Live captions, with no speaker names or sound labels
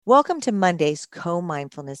Welcome to Monday's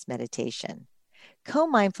Co-Mindfulness Meditation.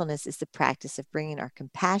 Co-mindfulness is the practice of bringing our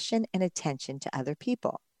compassion and attention to other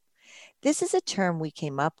people. This is a term we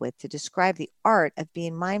came up with to describe the art of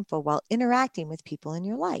being mindful while interacting with people in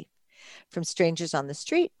your life, from strangers on the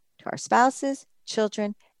street to our spouses,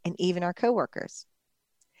 children, and even our coworkers.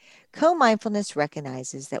 Co-mindfulness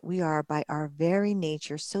recognizes that we are, by our very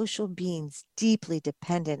nature, social beings deeply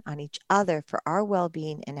dependent on each other for our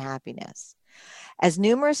well-being and happiness. As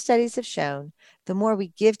numerous studies have shown, the more we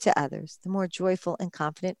give to others, the more joyful and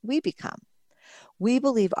confident we become. We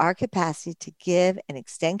believe our capacity to give and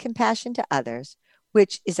extend compassion to others,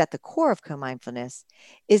 which is at the core of co-mindfulness,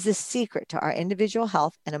 is the secret to our individual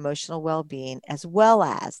health and emotional well-being, as well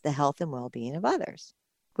as the health and well-being of others.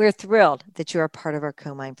 We're thrilled that you are part of our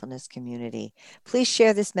co-mindfulness community. Please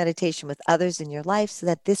share this meditation with others in your life so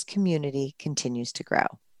that this community continues to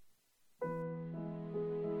grow.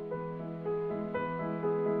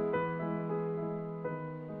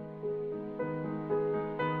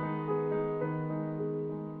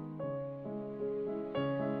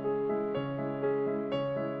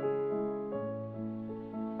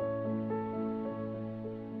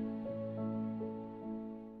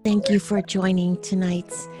 Thank you for joining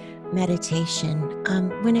tonight's meditation.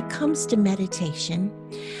 When it comes to meditation,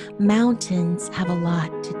 mountains have a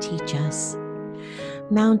lot to teach us.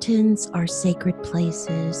 Mountains are sacred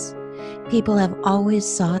places. People have always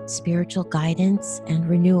sought spiritual guidance and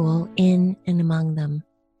renewal in and among them.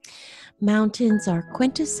 Mountains are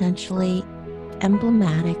quintessentially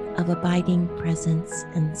emblematic of abiding presence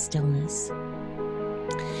and stillness.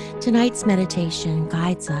 Tonight's meditation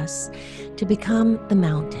guides us to become the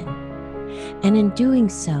mountain, and in doing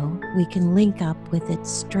so, we can link up with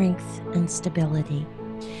its strength and stability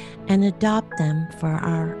and adopt them for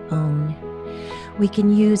our own. We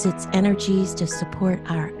can use its energies to support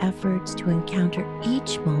our efforts to encounter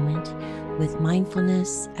each moment with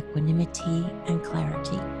mindfulness, equanimity, and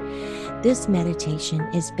clarity. This meditation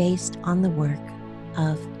is based on the work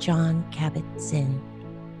of Jon Kabat-Zinn.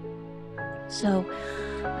 So,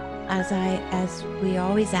 as we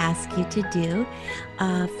always ask you to do,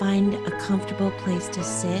 find a comfortable place to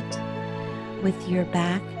sit with your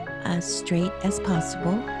back as straight as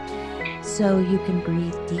possible so you can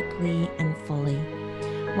breathe deeply and fully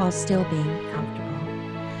while still being comfortable.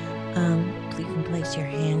 You can place your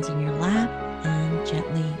hands in your lap and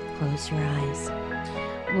gently close your eyes.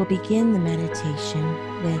 We'll begin the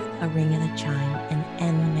meditation with a ring of the chime and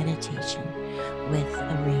end the meditation with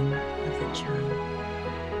a ring of the chime.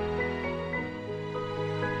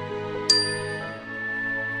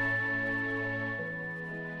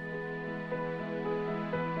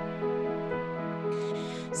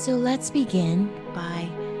 So let's begin by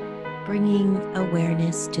bringing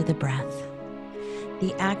awareness to the breath,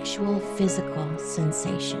 the actual physical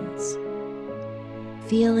sensations.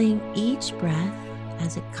 Feeling each breath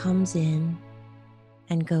as it comes in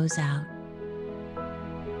and goes out.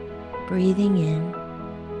 Breathing in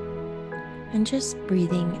and just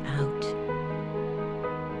breathing out.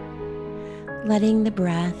 Letting the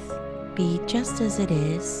breath be just as it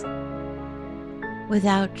is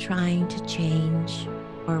without trying to change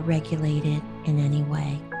or regulate it in any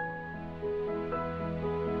way.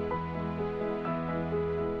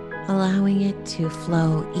 Allowing it to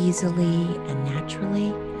flow easily and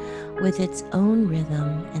naturally with its own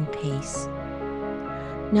rhythm and pace,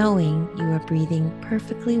 knowing you are breathing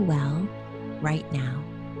perfectly well right now.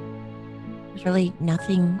 There's really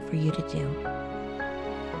nothing for you to do,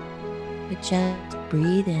 but just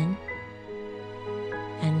breathe in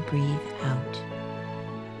and breathe out.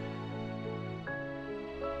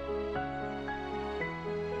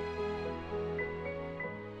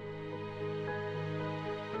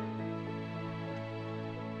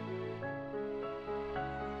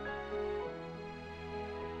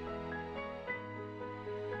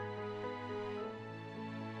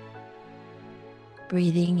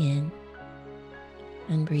 Breathing in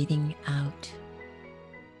and breathing out.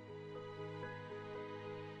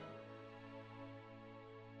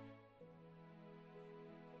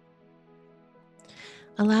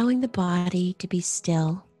 Allowing the body to be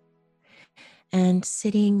still and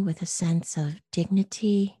sitting with a sense of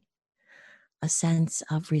dignity, a sense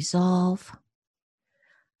of resolve,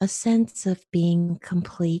 a sense of being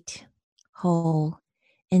complete, whole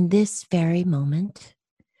in this very moment,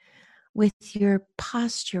 with your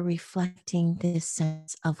posture reflecting this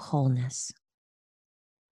sense of wholeness.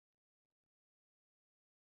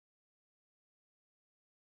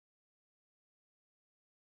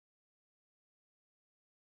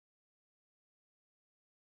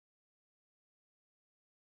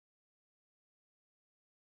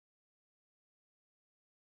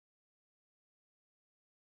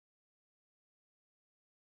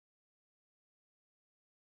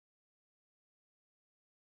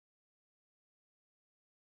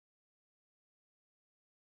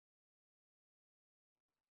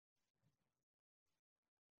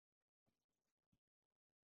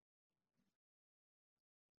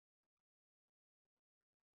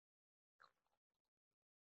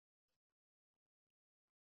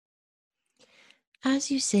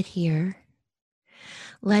 As you sit here,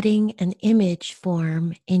 letting an image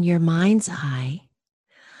form in your mind's eye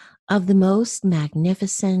of the most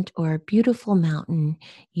magnificent or beautiful mountain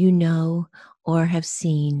you know or have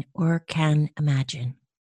seen or can imagine.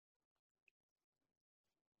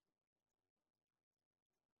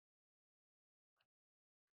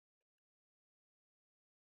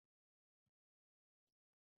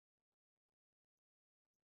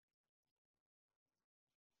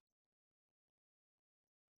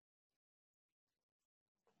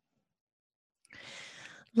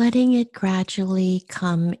 Letting it gradually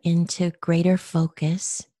come into greater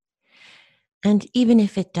focus. And even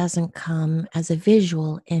if it doesn't come as a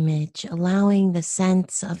visual image, allowing the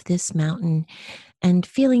sense of this mountain and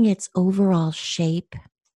feeling its overall shape,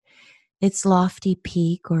 its lofty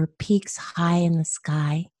peak or peaks high in the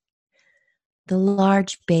sky, the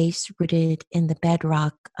large base rooted in the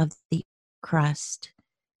bedrock of the crust,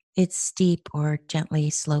 its steep or gently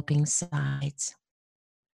sloping sides.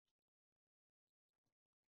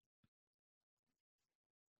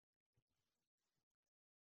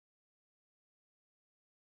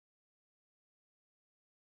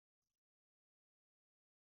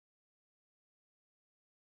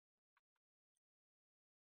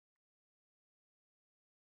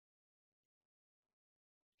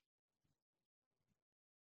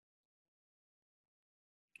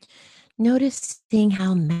 Noticing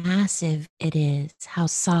how massive it is, how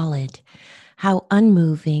solid, how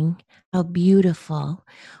unmoving, how beautiful,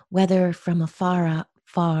 whether from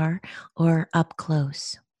far or up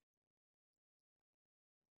close.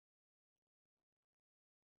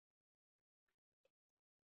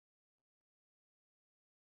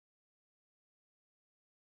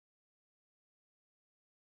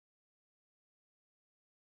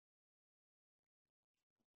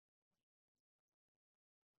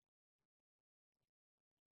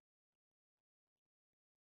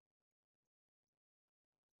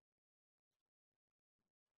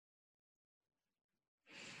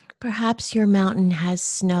 Perhaps your mountain has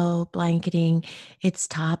snow blanketing its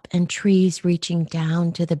top and trees reaching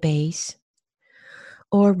down to the base,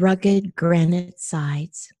 or rugged granite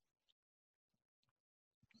sides.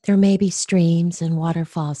 There may be streams and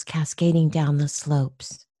waterfalls cascading down the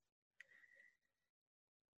slopes.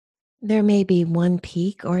 There may be one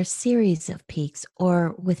peak or a series of peaks,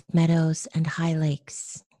 or with meadows and high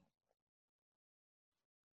lakes.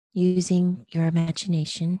 Using your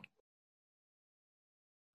imagination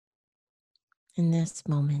in this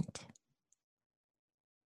moment.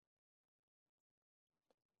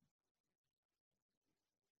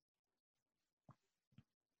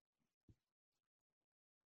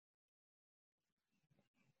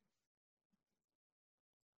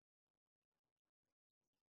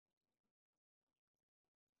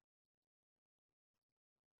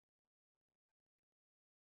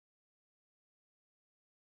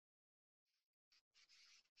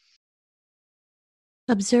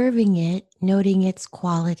 Observing it, noting its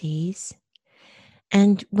qualities,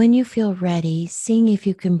 and when you feel ready, seeing if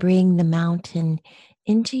you can bring the mountain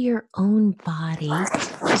into your own body,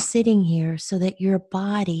 just sitting here so that your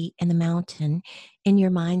body and the mountain in your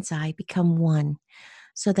mind's eye become one.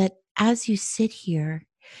 So that as you sit here,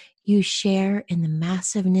 you share in the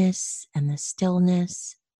massiveness and the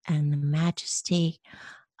stillness and the majesty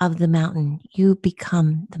of the mountain. You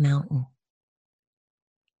become the mountain.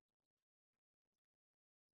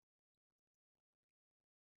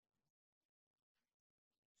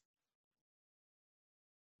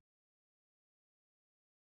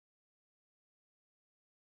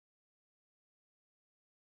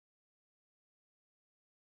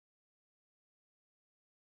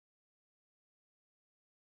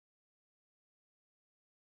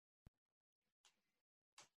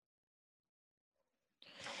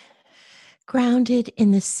 Grounded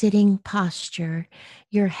in the sitting posture,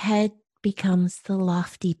 your head becomes the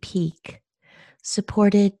lofty peak,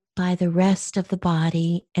 supported by the rest of the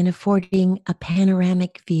body and affording a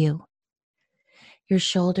panoramic view. Your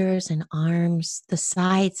shoulders and arms, the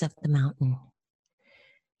sides of the mountain.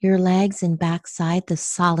 Your legs and backside, the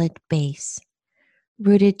solid base,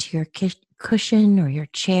 rooted to your cushion or your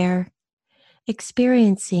chair,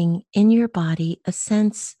 experiencing in your body a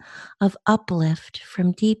sense of uplift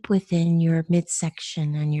from deep within your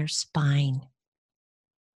midsection and your spine.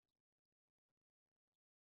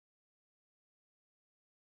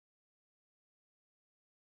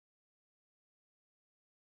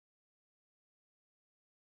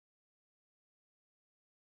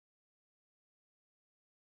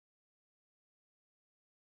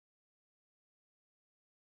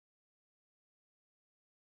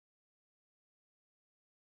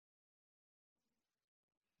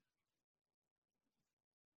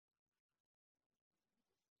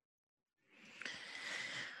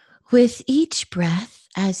 With each breath,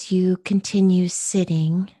 as you continue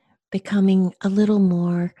sitting, becoming a little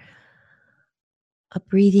more a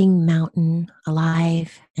breathing mountain,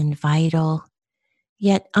 alive and vital,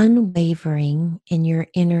 yet unwavering in your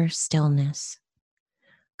inner stillness,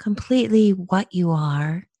 completely what you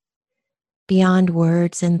are, beyond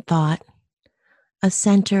words and thought, a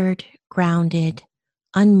centered, grounded,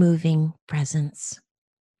 unmoving presence.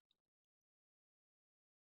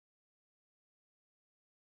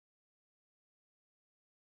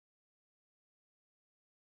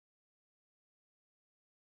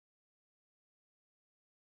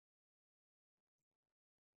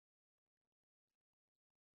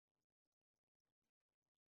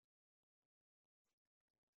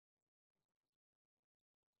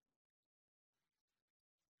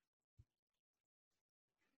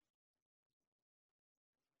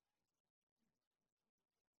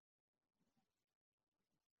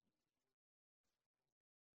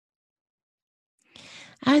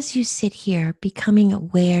 As you sit here, becoming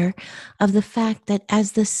aware of the fact that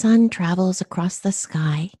as the sun travels across the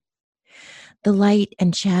sky, the light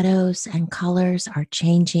and shadows and colors are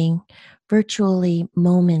changing virtually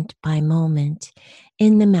moment by moment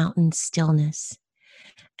in the mountain stillness,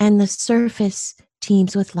 and the surface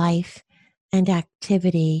teems with life and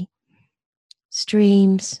activity,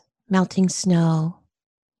 streams, melting snow,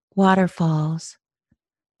 waterfalls,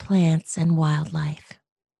 plants, and wildlife.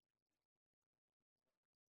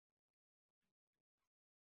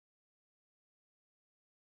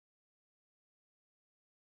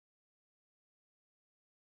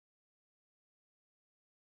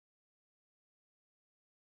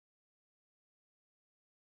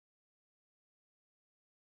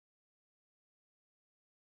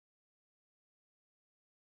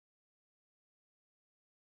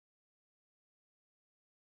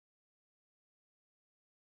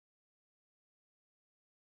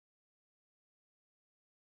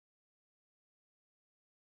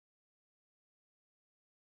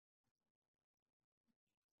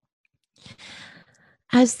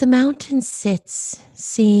 As the mountain sits,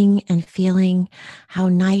 seeing and feeling how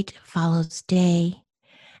night follows day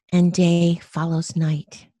and day follows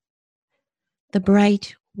night, the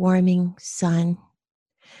bright, warming sun,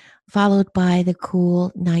 followed by the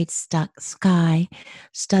cool night sky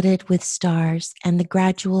studded with stars and the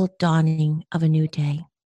gradual dawning of a new day.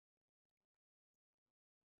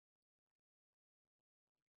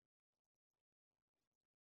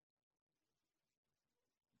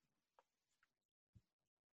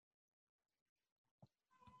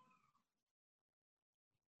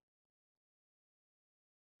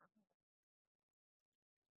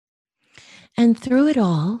 And through it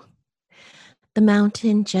all, the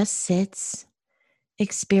mountain just sits,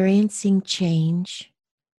 experiencing change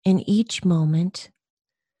in each moment,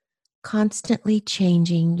 constantly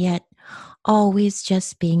changing, yet always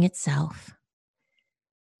just being itself.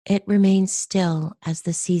 It remains still as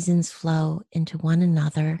the seasons flow into one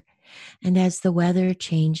another and as the weather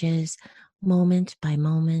changes moment by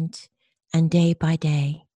moment and day by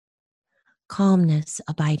day, calmness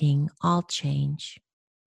abiding all change.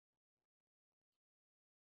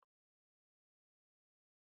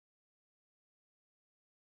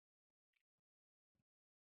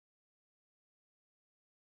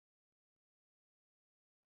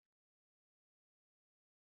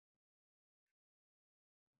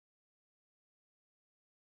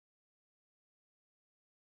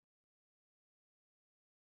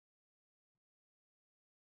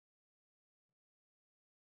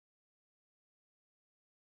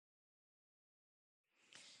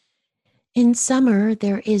 In summer,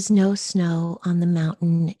 there is no snow on the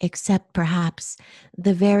mountain except perhaps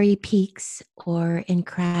the very peaks or in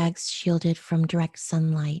crags shielded from direct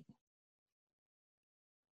sunlight.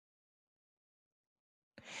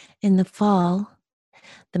 In the fall,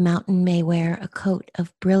 the mountain may wear a coat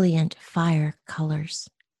of brilliant fire colors.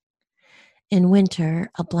 In winter,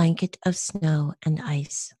 a blanket of snow and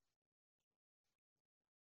ice.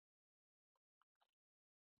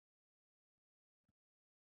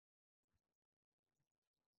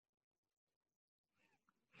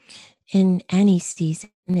 In any season,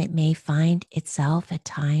 it may find itself at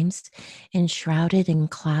times enshrouded in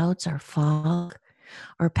clouds or fog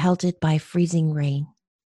or pelted by freezing rain.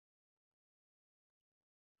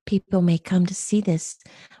 People may come to see this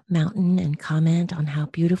mountain and comment on how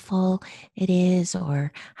beautiful it is,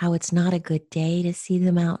 or how it's not a good day to see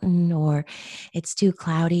the mountain, or it's too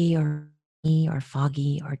cloudy or rainy or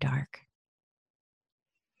foggy or dark.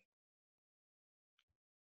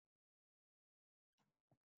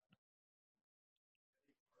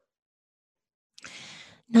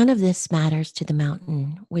 None of this matters to the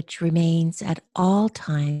mountain, which remains at all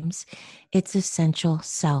times its essential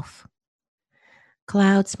self.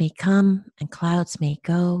 Clouds may come and clouds may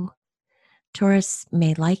go. Tourists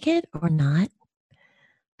may like it or not.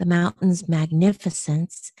 The mountain's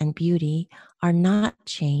magnificence and beauty are not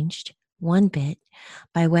changed one bit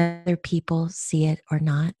by whether people see it or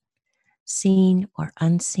not, seen or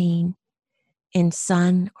unseen, in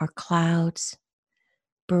sun or clouds,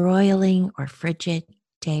 broiling or frigid,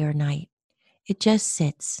 day or night. It just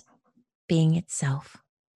sits, being itself.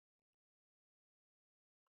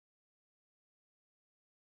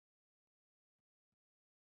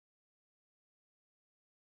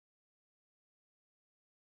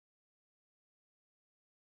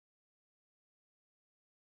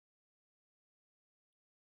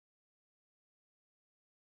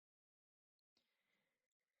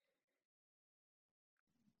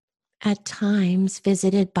 At times,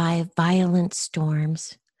 visited by violent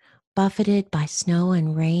storms, buffeted by snow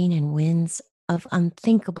and rain and winds of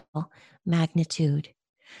unthinkable magnitude.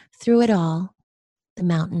 Through it all, the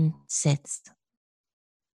mountain sits.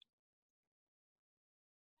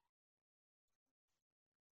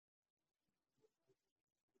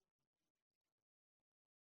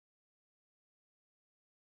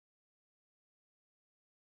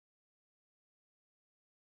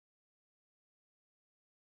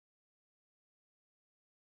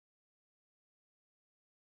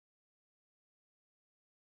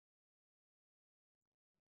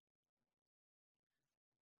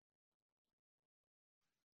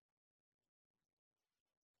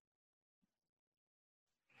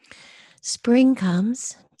 Spring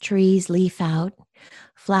comes, trees leaf out,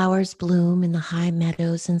 flowers bloom in the high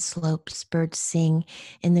meadows and slopes, birds sing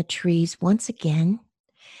in the trees once again,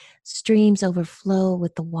 streams overflow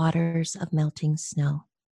with the waters of melting snow.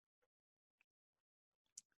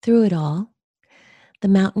 Through it all, the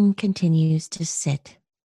mountain continues to sit,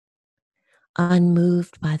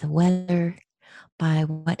 unmoved by the weather, by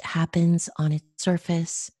what happens on its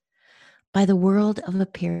surface, by the world of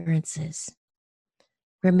appearances,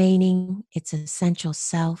 remaining its essential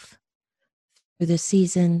self through the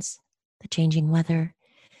seasons, the changing weather,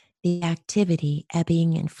 the activity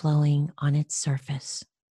ebbing and flowing on its surface.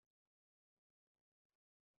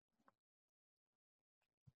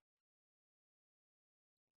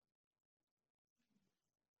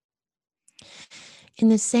 In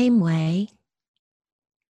the same way,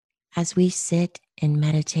 as we sit in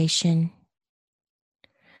meditation,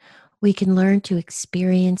 we can learn to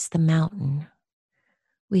experience the mountain.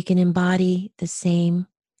 We can embody the same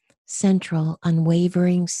central,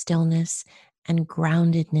 unwavering stillness and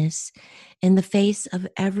groundedness in the face of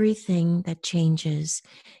everything that changes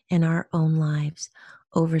in our own lives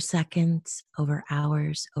over seconds, over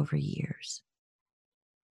hours, over years.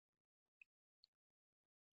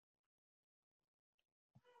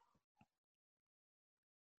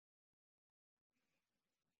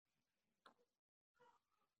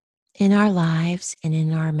 In our lives and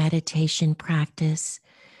in our meditation practice,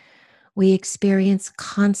 we experience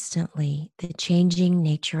constantly the changing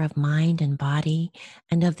nature of mind and body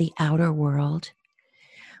and of the outer world.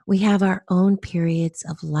 We have our own periods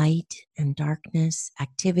of light and darkness,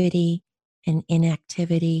 activity and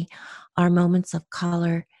inactivity, our moments of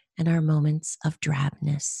color and our moments of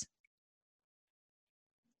drabness.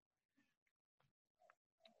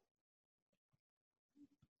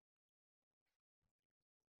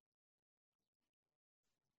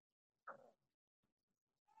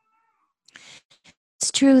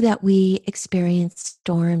 It's true that we experience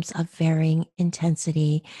storms of varying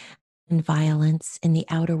intensity and violence in the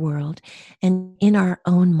outer world and in our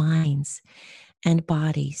own minds and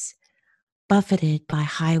bodies. Buffeted by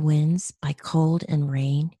high winds, by cold and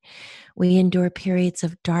rain, we endure periods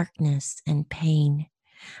of darkness and pain,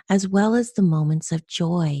 as well as the moments of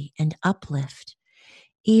joy and uplift.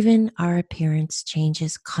 Even our appearance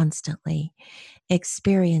changes constantly,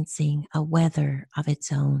 experiencing a weather of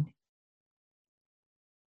its own.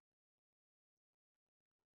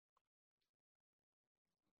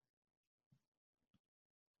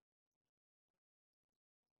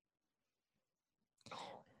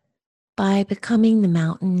 By becoming the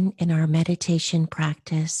mountain in our meditation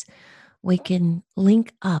practice, we can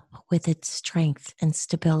link up with its strength and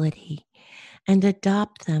stability and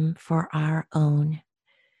adopt them for our own.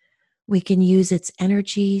 We can use its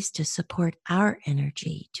energies to support our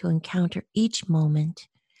energy to encounter each moment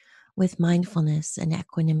with mindfulness and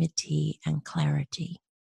equanimity and clarity.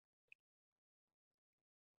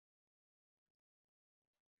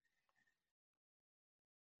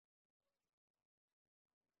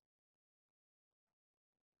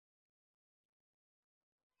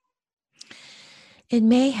 It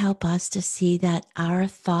may help us to see that our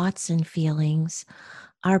thoughts and feelings,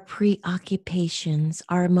 our preoccupations,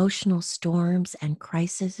 our emotional storms and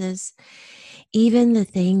crises, even the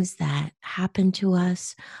things that happen to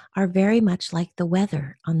us, are very much like the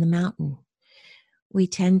weather on the mountain. We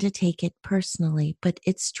tend to take it personally, but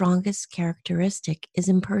its strongest characteristic is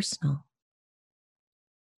impersonal.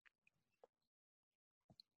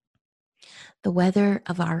 The weather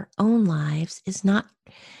of our own lives is not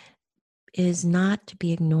to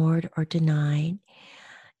be ignored or denied.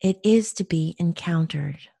 It is to be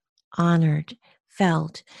encountered, honored,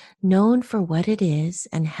 felt, known for what it is,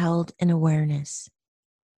 and held in awareness.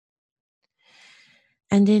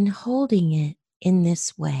 And in holding it in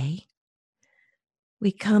this way,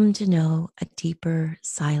 we come to know a deeper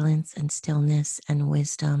silence and stillness and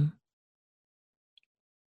wisdom.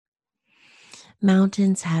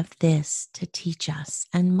 Mountains have this to teach us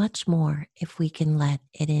and much more if we can let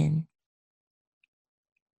it in.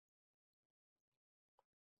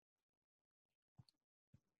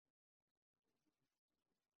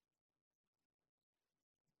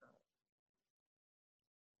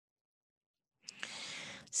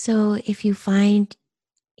 So if you find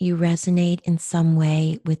you resonate in some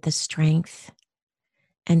way with the strength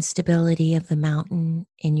and stability of the mountain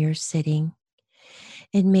in your sitting,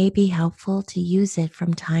 it may be helpful to use it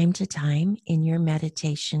from time to time in your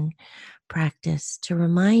meditation practice to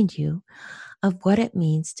remind you of what it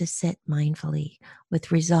means to sit mindfully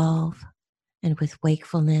with resolve and with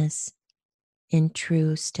wakefulness in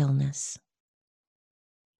true stillness.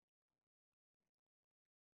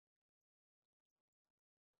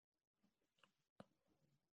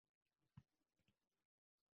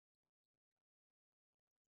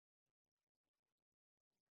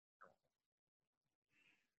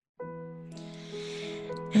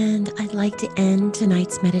 And I'd like to end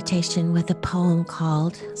tonight's meditation with a poem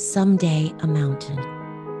called Someday a Mountain.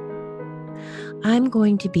 I'm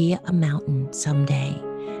going to be a mountain someday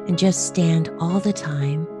and just stand all the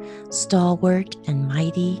time, stalwart and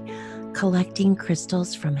mighty, collecting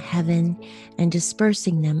crystals from heaven and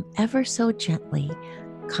dispersing them ever so gently,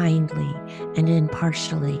 kindly, and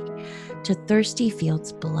impartially to thirsty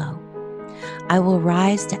fields below. I will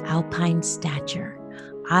rise to alpine stature.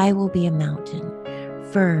 I will be a mountain,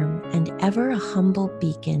 firm and ever a humble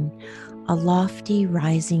beacon, a lofty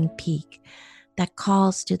rising peak that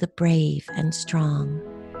calls to the brave and strong,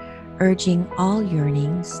 urging all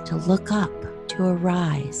yearnings to look up, to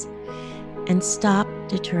arise, and stop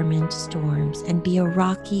determined storms and be a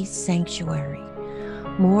rocky sanctuary,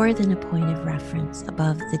 more than a point of reference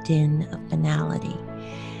above the din of banality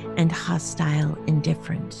and hostile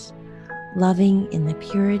indifference, loving in the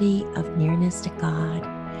purity of nearness to God,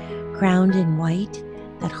 crowned in white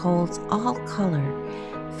that holds all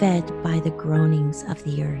color, fed by the groanings of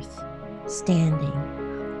the earth,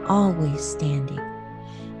 standing, always standing.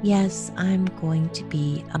 Yes, I'm going to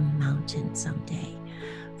be a mountain someday.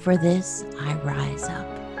 For this, I rise up.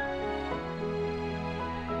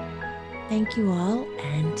 Thank you all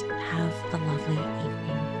and have a lovely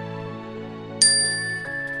evening.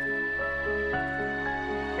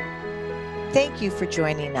 Thank you for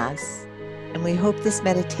joining us, and we hope this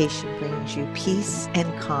meditation brings you peace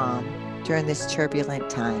and calm during this turbulent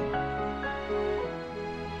time.